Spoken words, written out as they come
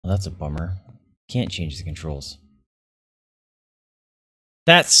that's a bummer. Can't change the controls.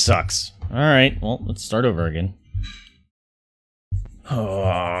 That sucks. Alright, well, let's start over again.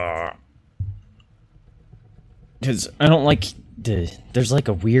 Because I don't like there's like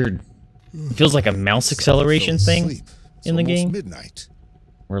a weird, it feels like a mouse acceleration thing in the game. Midnight.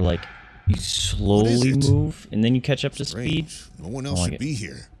 Where like you slowly move and then you catch up to speed. No one else should be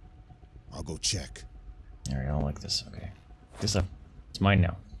here. I'll go check. Alright, I don't like this. Okay. This up. It's mine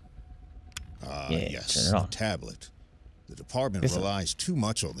now. Yes, turn it on. the tablet. The department relies too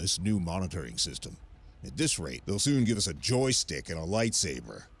much on this new monitoring system. At this rate, they'll soon give us a joystick and a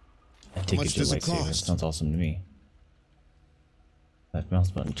lightsaber. I take it to a lightsaber. It sounds awesome to me. That mouse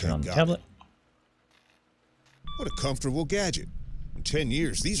button, turn on the tablet. What a comfortable gadget. In 10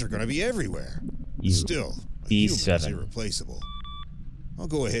 years, these are going to be everywhere. Still, a human is irreplaceable. I'll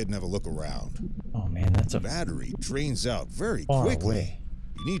go ahead and have a look around. Oh man, that's a battery drains out very quickly.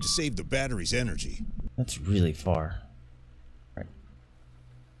 You need to save the battery's energy. That's really far. Right.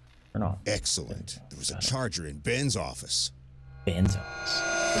 Turn off. Excellent. There was a charger in Ben's office. Ben's office?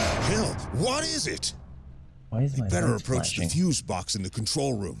 Hell, what is it? Why is my better approach flashing? The fuse box in the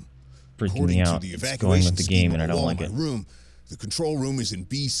control room. Freaking me out. It's going with the game and I don't like it. The control room is in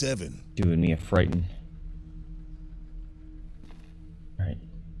B7. Doing me a frighten. Alright.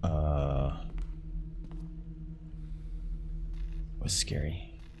 Was scary.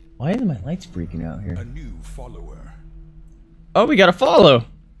 Why are my lights freaking out here? A new follower. Oh, we got a follow.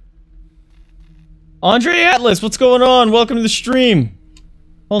 Andre Atlas, what's going on? Welcome to the stream.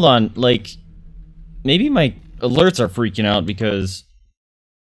 Hold on, like, maybe my alerts are freaking out because...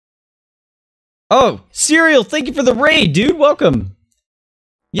 Oh, Serial, thank you for the raid, dude. Welcome.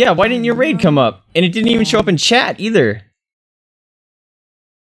 Yeah, why didn't your raid come up? And it didn't even show up in chat either.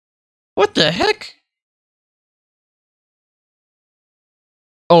 What the heck?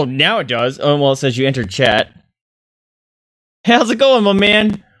 Oh, now it does. Oh, well, it says you entered chat. How's it going, my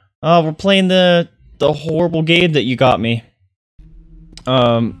man? We're playing the horrible game that you got me.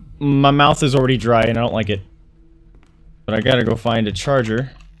 My mouth is already dry and I don't like it. But I gotta go find a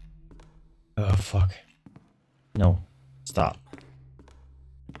charger. Oh, fuck. No. Stop.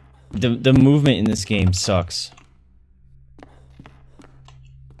 The movement in this game sucks.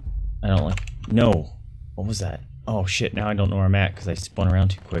 I don't like... No. What was that? Oh, shit. Now I don't know where I'm at because I spun around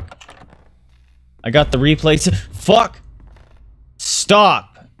too quick. I got the replay... Fuck!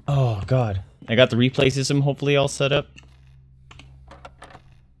 Stop! Oh, God. I got the replay system hopefully all set up.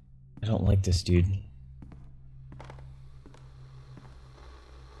 I don't like this, dude.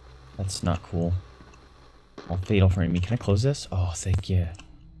 That's not cool. All fatal for me. Can I close this? Oh, thank you.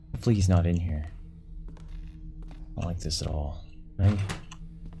 Hopefully he's not in here. I don't like this at all. Right?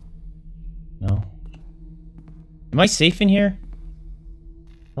 No? Am I safe in here?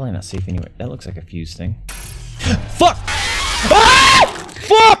 Probably not safe anyway. That looks like a fuse thing. Fuck! Ah!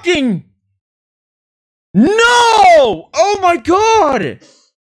 Fucking! No! Oh my god!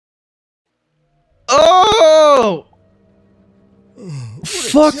 Oh!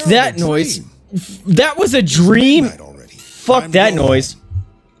 Fuck that noise. That was a dream. Fuck that noise.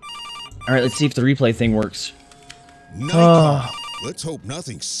 Alright, let's see if the replay thing works. Let's hope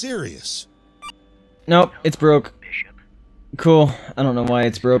nothing serious. Nope, it's broke. Cool. I don't know why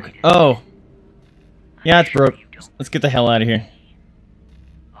it's broke. Oh. Yeah, it's broke. Let's get the hell out of here.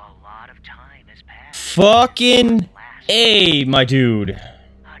 Fucking A, my dude.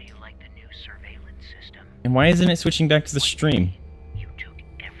 And why isn't it switching back to the stream?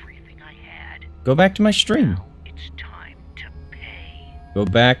 Go back to my stream. Go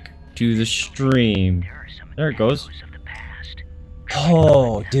back to the stream. There it goes.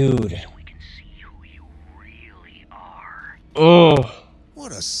 Oh, dude. Oh.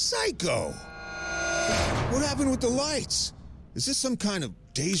 What a psycho! What happened with the lights? Is this some kind of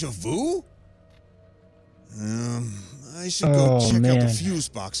deja vu? I should go check out the fuse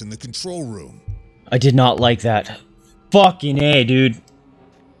box in the control room. I did not like that. Fucking A, dude.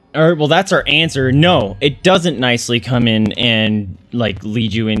 Alright, well that's our answer. No, it doesn't nicely come in and, like,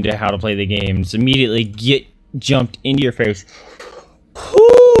 lead you into how to play the games. Immediately get jumped into your face.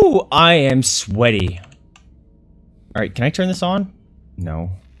 Whoo! I am sweaty. Alright, can I turn this on?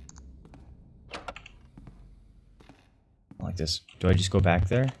 No. Like this. Do I just go back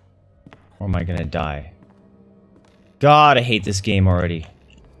there? Or am I gonna die? God, I hate this game already.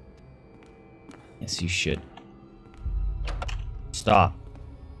 Yes, you should. Stop.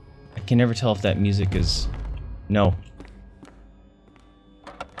 I can never tell if that music is... No.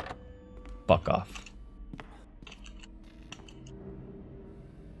 Fuck off.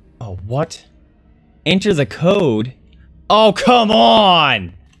 Oh, what? Enter the code? Oh, come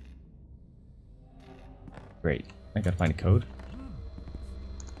on! Great. I gotta find a code.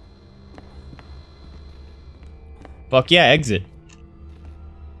 Fuck yeah, exit.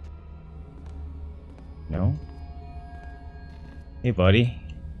 No? Hey, buddy.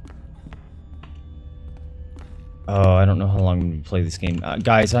 Oh, I don't know how long I'm gonna play this game.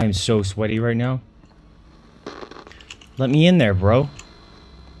 Guys, I am so sweaty right now. Let me in there, bro.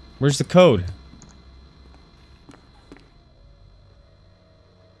 Where's the code?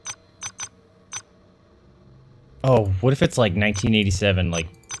 Oh, what if it's like 1987, like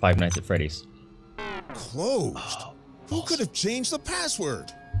Five Nights at Freddy's? Closed? Who could have changed the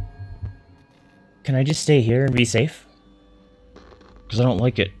password? Can I just stay here and be safe? Because I don't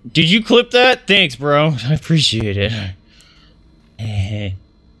like it. Did you clip that? Thanks, bro. I appreciate it. I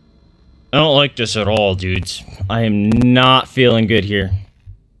don't like this at all, dudes. I am not feeling good here.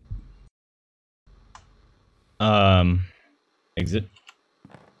 Exit.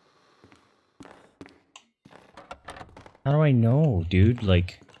 How do I know, dude?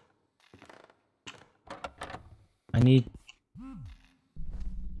 Like... I need...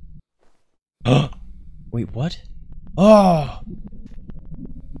 Oh! Wait, what? Oh!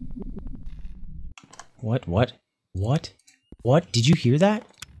 What? What? What? What? Did you hear that?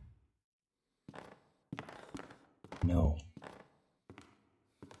 No.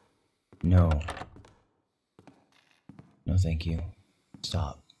 No. No, thank you.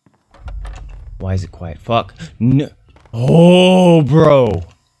 Stop. Why is it quiet? Fuck. No. Oh, bro.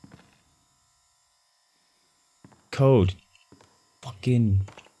 Code. Fucking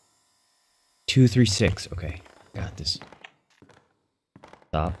 236. Okay. Got this.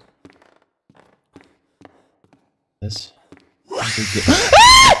 Stop. This.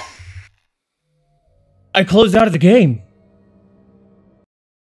 I closed out of the game.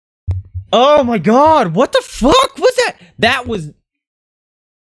 Oh my god, what the fuck was that? That was...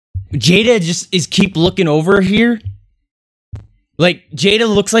 Jada just is keep looking over here. Like,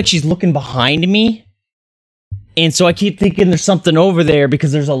 Jada looks like she's looking behind me. And so I keep thinking there's something over there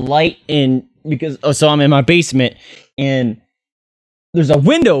because there's a light in... Because... Oh, so I'm in my basement. And there's a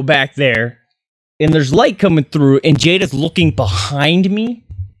window back there. And there's light coming through. And Jada's looking behind me.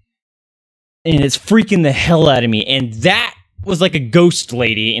 And it's freaking the hell out of me. And that was like a ghost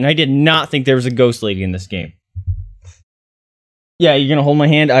lady. And I did not think there was a ghost lady in this game. Yeah, you're gonna hold my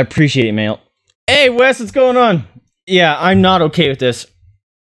hand? I appreciate it, man. Hey, Wes, what's going on? Yeah, I'm not okay with this.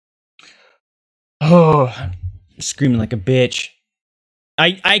 Oh, I'm screaming like a bitch.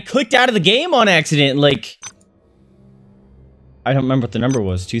 I clicked out of the game on accident, like... I don't remember what the number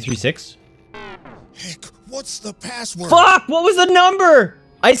was. 236? Heck, what's the password? Fuck! What was the number?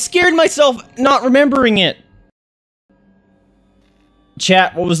 I scared myself not remembering it.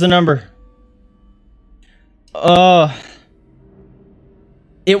 Chat, what was the number?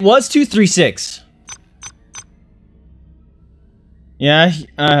 It was 236. Yeah,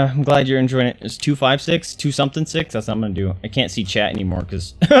 I'm glad you're enjoying it. It's 256, 2-something-6. That's what I'm gonna do. I can't see chat anymore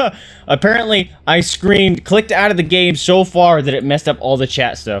because apparently I clicked out of the game so far that it messed up all the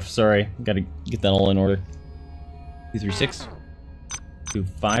chat stuff. Sorry, gotta get that all in order. 236,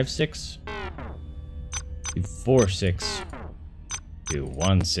 256, 246,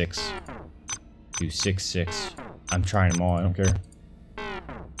 216, 266. I'm trying them all. I don't care.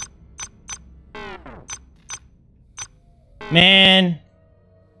 Man.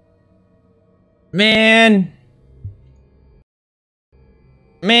 Man.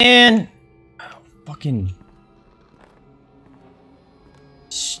 Man. Oh, fucking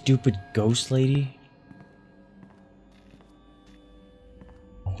stupid ghost lady.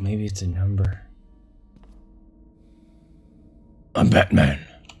 Oh, maybe it's a number. I'm Batman.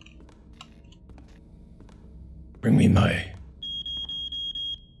 Bring me my...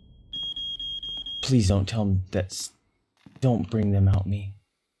 Please don't tell me that's... Don't bring them out me.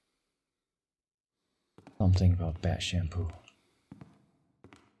 Something about bat shampoo.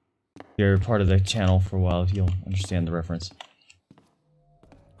 If you're part of the channel for a while, you'll understand the reference.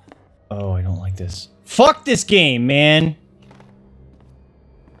 Oh, I don't like this. Fuck this game, man!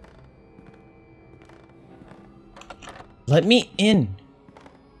 Let me in!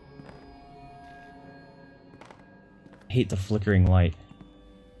 I hate the flickering light.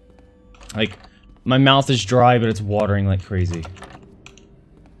 Like... My mouth is dry, but it's watering like crazy.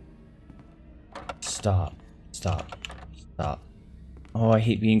 Stop. Stop. Stop. Oh, I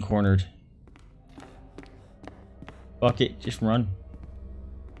hate being cornered. Fuck it, just run.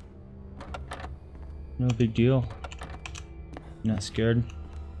 No big deal. Not scared.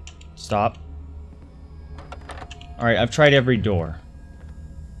 Stop. Alright, I've tried every door.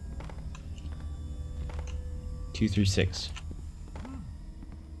 236.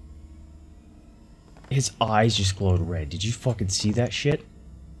 His eyes just glowed red. Did you fucking see that shit?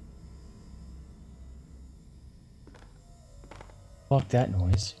 Fuck that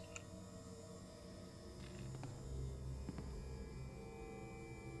noise.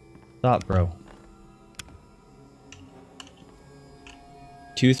 Stop, bro.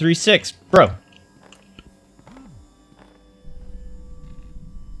 236, bro.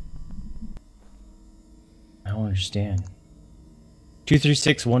 I don't understand.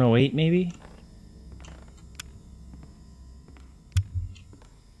 236 108 maybe?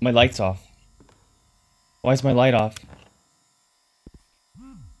 My light's off. Why is my light off?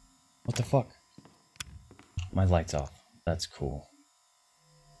 What the fuck? My light's off. That's cool.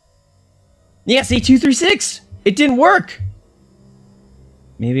 Yeah, see, 236! It didn't work!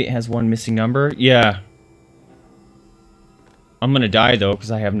 Maybe it has one missing number? Yeah. I'm gonna die, though,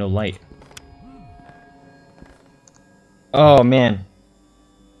 because I have no light. Oh, man.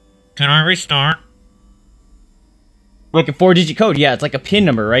 Can I restart? Like a 4-digit code. Yeah, it's like a PIN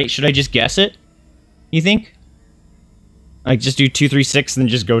number, right? Should I just guess it? You think? Like, just do 236 and then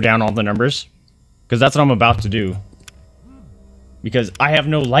just go down all the numbers? Because that's what I'm about to do. Because I have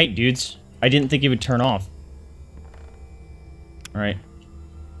no light, dudes. I didn't think it would turn off. Alright.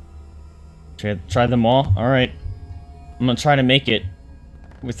 Try them all? Alright. I'm gonna try to make it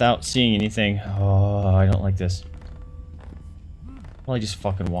without seeing anything. Oh, I don't like this. Probably just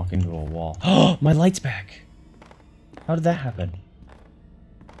fucking walk into a wall. Oh, my light's back! How did that happen?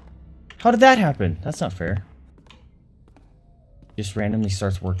 How did that happen? That's not fair. Just randomly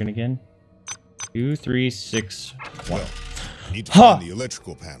starts working again. 2, 3, 6, 1. Well, need to find the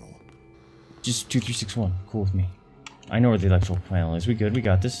electrical panel. Just 2, 3, 6, 1. Cool with me. I know where the electrical panel is. We good. We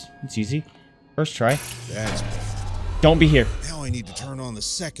got this. It's easy. First try. That's better. Don't be here. Now I need to turn on the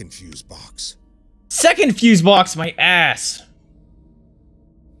second fuse box. Second fuse box, my ass.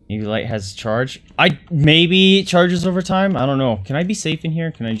 Maybe light has charge. Maybe it charges over time. I don't know. Can I be safe in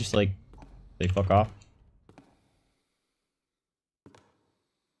here? Can I just like say fuck off?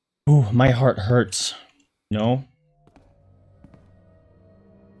 Ooh, my heart hurts. No.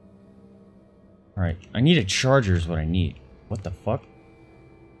 Alright, I need a charger is what I need. What the fuck?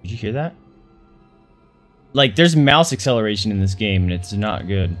 Did you hear that? Like, there's mouse acceleration in this game, and it's not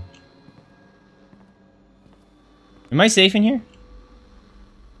good. Am I safe in here?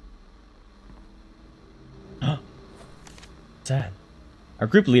 What's that? Our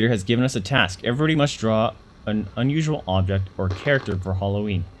group leader has given us a task. Everybody must draw an unusual object or character for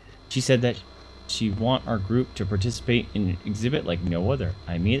Halloween. She said that she want our group to participate in an exhibit like no other.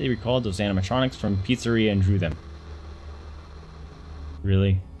 I immediately recalled those animatronics from Pizzeria and drew them.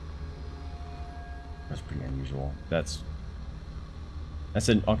 Really? That's pretty unusual. That's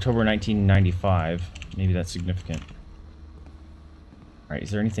in October 1995. Maybe that's significant. Alright,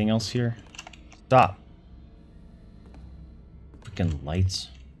 is there anything else here? Stop. Freaking lights.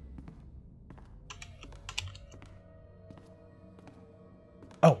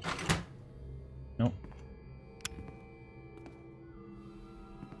 Oh! Nope.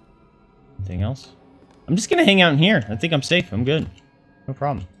 Anything else? I'm just gonna hang out in here. I think I'm safe. I'm good. No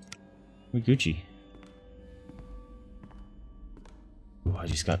problem. We Gucci. Ooh, I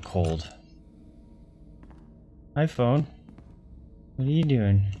just got cold. Hi, phone. What are you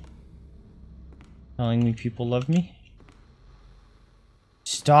doing? Telling me people love me?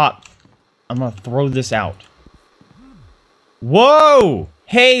 Stop. I'm gonna throw this out. Whoa!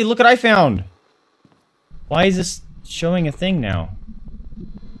 Hey, look what I found! Why is this showing a thing now?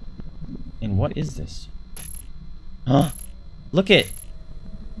 And what is this? Huh? Look it!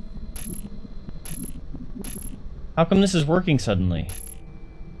 How come this is working suddenly?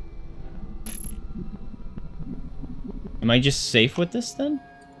 Am I just safe with this then?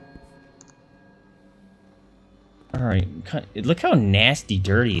 Alright, look how nasty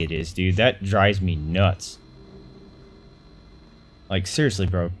dirty it is, dude. That drives me nuts. Like, seriously,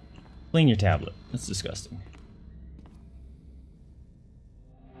 bro. Clean your tablet. That's disgusting.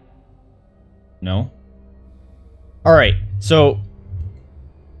 No? Alright, so...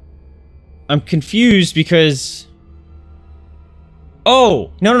 I'm confused because...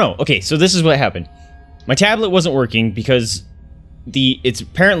 Oh! No. Okay, so this is what happened. My tablet wasn't working because it's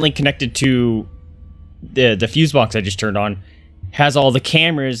apparently connected to the fuse box I just turned on. Has all the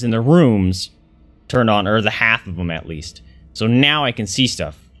cameras in the rooms turned on, or the half of them at least. So now I can see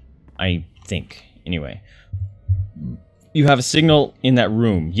stuff. I think. Anyway. You have a signal in that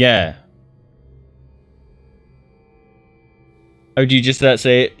room. Yeah. Oh, do you just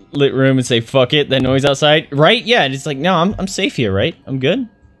say lit room and say fuck it, that noise outside? Right? Yeah, and it's like, no, I'm safe here, right? I'm good.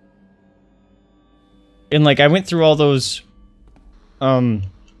 And like I went through all those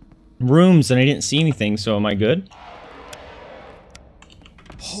rooms and I didn't see anything, so am I good?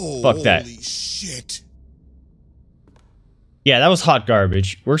 Fuck that. Holy shit. Yeah, that was hot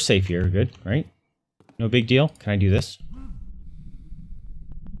garbage. We're safe here, good, right? No big deal. Can I do this?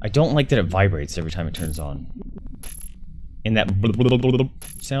 I don't like that it vibrates every time it turns on. And that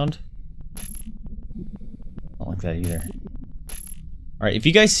sound. I don't like that either. Alright, if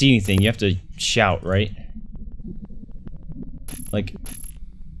you guys see anything, you have to shout, right? Like,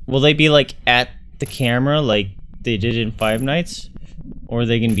 will they be like at the camera like they did in Five Nights? Or are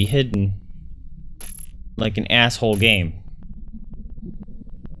they gonna be hidden? Like an asshole game.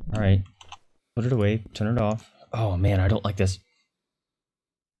 Alright. Put it away, turn it off. Oh man, I don't like this.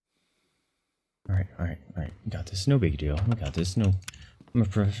 Alright. We got this. No big deal. We got this. No. I'm a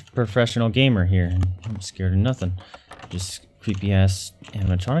professional gamer here, and I'm scared of nothing. Just creepy ass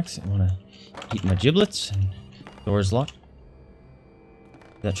animatronics. I wanna eat my giblets, and door's locked.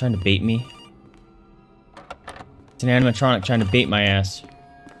 Is that trying to bait me? It's an animatronic trying to bait my ass.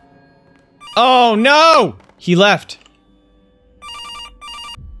 Oh no! He left.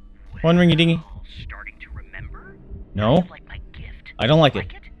 One ringy dingy. Starting to remember? No. Like my gift. I don't like it.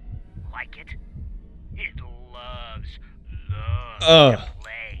 Like it? It loves Ugh. to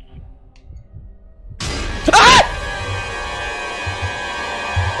play. Ah!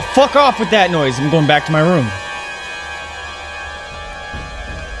 Fuck off with that noise. I'm going back to my room.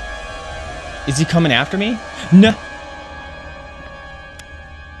 Is he coming after me? No.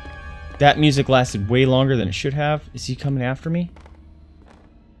 That music lasted way longer than it should have. Is he coming after me?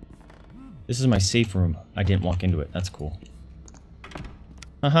 This is my safe room. I didn't walk into it. That's cool.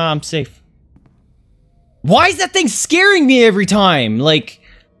 Haha, I'm safe. Why is that thing scaring me every time? Like,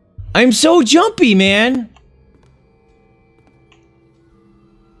 I'm so jumpy, man.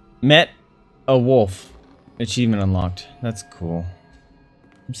 Met a wolf. Achievement unlocked. That's cool.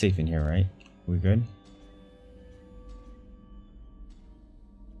 I'm safe in here, right? We good?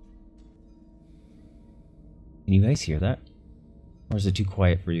 Can you guys hear that? Or is it too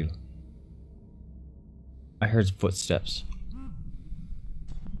quiet for you? I heard footsteps.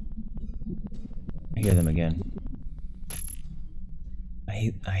 I hear them again.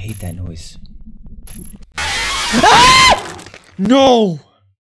 I hate that noise. Ah! No!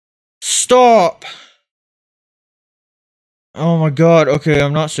 Stop! Oh my god, okay,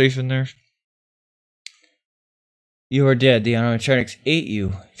 I'm not safe in there. You are dead. The animatronics ate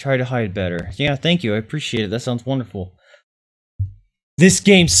you. Try to hide better. Yeah, thank you. I appreciate it. That sounds wonderful. This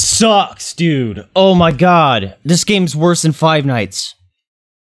game sucks, dude. Oh my god. This game's worse than Five Nights.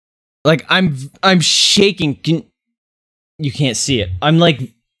 Like, I'm shaking. You can't see it. I'm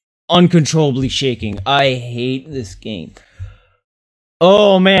like uncontrollably shaking. I hate this game.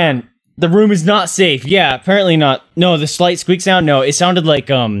 Oh man. The room is not safe. Yeah, apparently not. No, the slight squeak sound, no. It sounded like,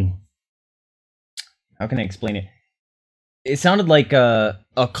 how can I explain it? It sounded like a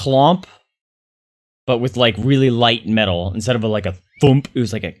clomp, but with like really light metal. Instead of like a thump, it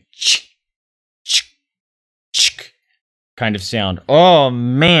was like a ch kind of sound. Oh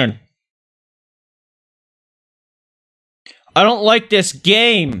man. I don't like this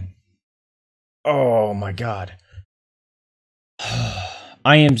game. Oh my god.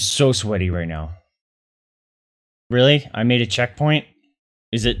 I am so sweaty right now. Really? I made a checkpoint?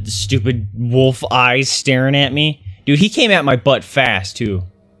 Is it the stupid wolf eyes staring at me? Dude, he came at my butt fast, too.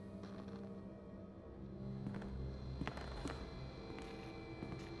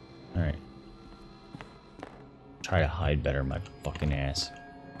 Alright. Try to hide better my fucking ass.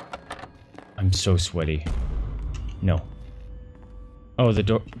 I'm so sweaty. No. Oh, the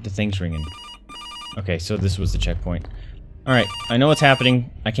door, the thing's ringing. Okay, so this was the checkpoint. Alright, I know what's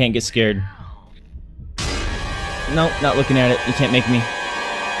happening. I can't get scared. No, not looking at it. You can't make me.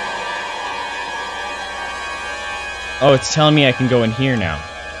 Oh, it's telling me I can go in here now.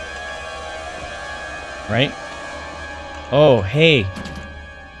 Right? Oh, hey.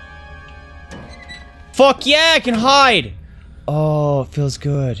 Fuck yeah, I can hide! Oh, it feels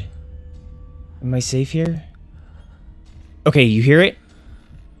good. Am I safe here? Okay, you hear it?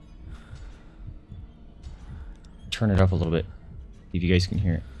 Turn it up a little bit. See if you guys can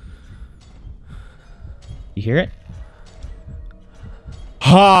hear it. You hear it?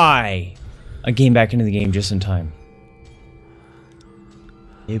 Hi! I came back into the game just in time.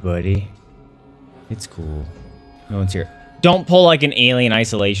 Hey, buddy. It's cool. No one's here. Don't pull like an Alien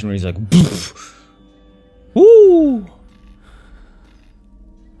Isolation where he's like, poof. Woo!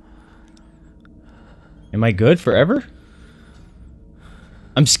 Am I good forever?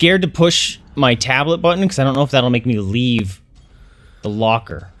 I'm scared to push my tablet button because I don't know if that'll make me leave the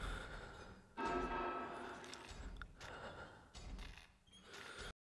locker.